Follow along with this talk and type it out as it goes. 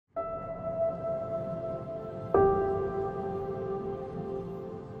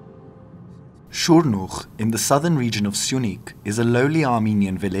Shurnukh, in the southern region of Shurnukh, is a lowly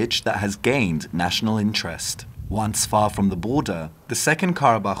Armenian village that has gained national interest. Once far from the border, the Second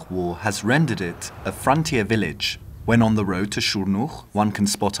Karabakh War has rendered it a frontier village. When on the road to Shurnukh, one can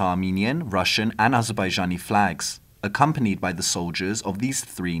spot Armenian, Russian and Azerbaijani flags, accompanied by the soldiers of these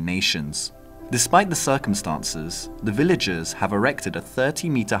three nations. Despite the circumstances, the villagers have erected a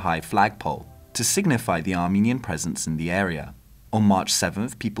 30-meter-high flagpole to signify the Armenian presence in the area. On March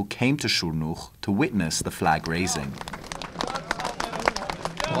 7th, people came to Shurnukh to witness the flag raising.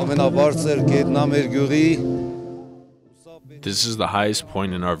 This is the highest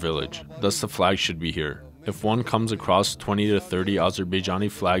point in our village, thus the flag should be here. If one comes across 20 to 30 Azerbaijani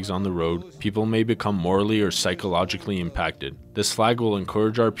flags on the road, people may become morally or psychologically impacted. This flag will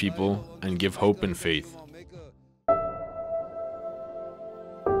encourage our people and give hope and faith.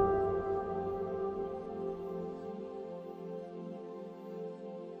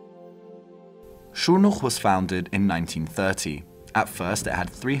 Shurnukh was founded in 1930. At first it had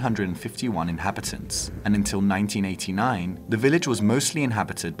 351 inhabitants, and until 1989, the village was mostly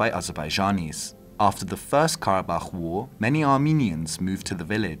inhabited by Azerbaijanis. After the First Karabakh War, many Armenians moved to the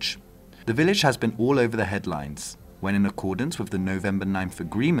village. The village has been all over the headlines, when in accordance with the November 9th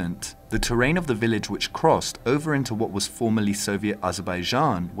agreement, the terrain of the village which crossed over into what was formerly Soviet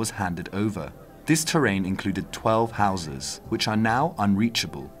Azerbaijan was handed over. This terrain included 12 houses, which are now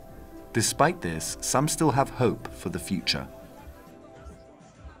unreachable. Despite this, some still have hope for the future.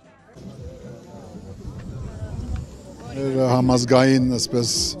 Համազգային այսպես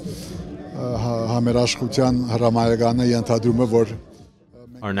համերաշխության հրամայականը ենթադրում է որ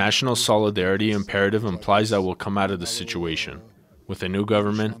Our national solidarity imperative implies that we'll come out of the situation with a new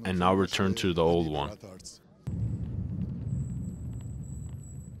government and not return to the old one.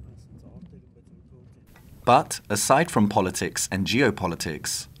 But aside from politics and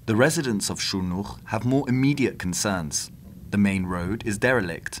geopolitics, the residents of Shurnukh have more immediate concerns. The main road is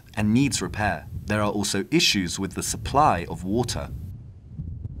derelict and needs repair. There are also issues with the supply of water.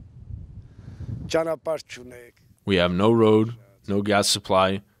 We have no road, no gas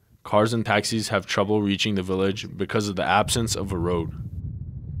supply. Cars and taxis have trouble reaching the village because of the absence of a road.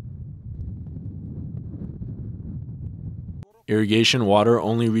 Irrigation water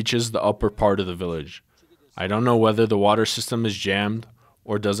only reaches the upper part of the village. I don't know whether the water system is jammed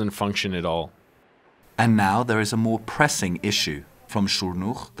or doesn't function at all. And now there is a more pressing issue. From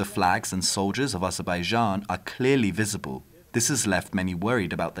Shurnukh, the flags and soldiers of Azerbaijan are clearly visible. This has left many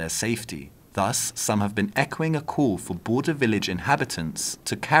worried about their safety. Thus, some have been echoing a call for border village inhabitants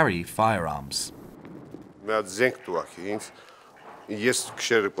to carry firearms.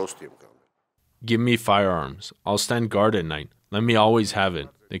 Give me firearms. I'll stand guard at night. Let me always have it.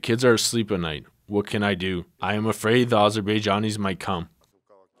 The kids are asleep at night. What can I do? I am afraid the Azerbaijanis might come.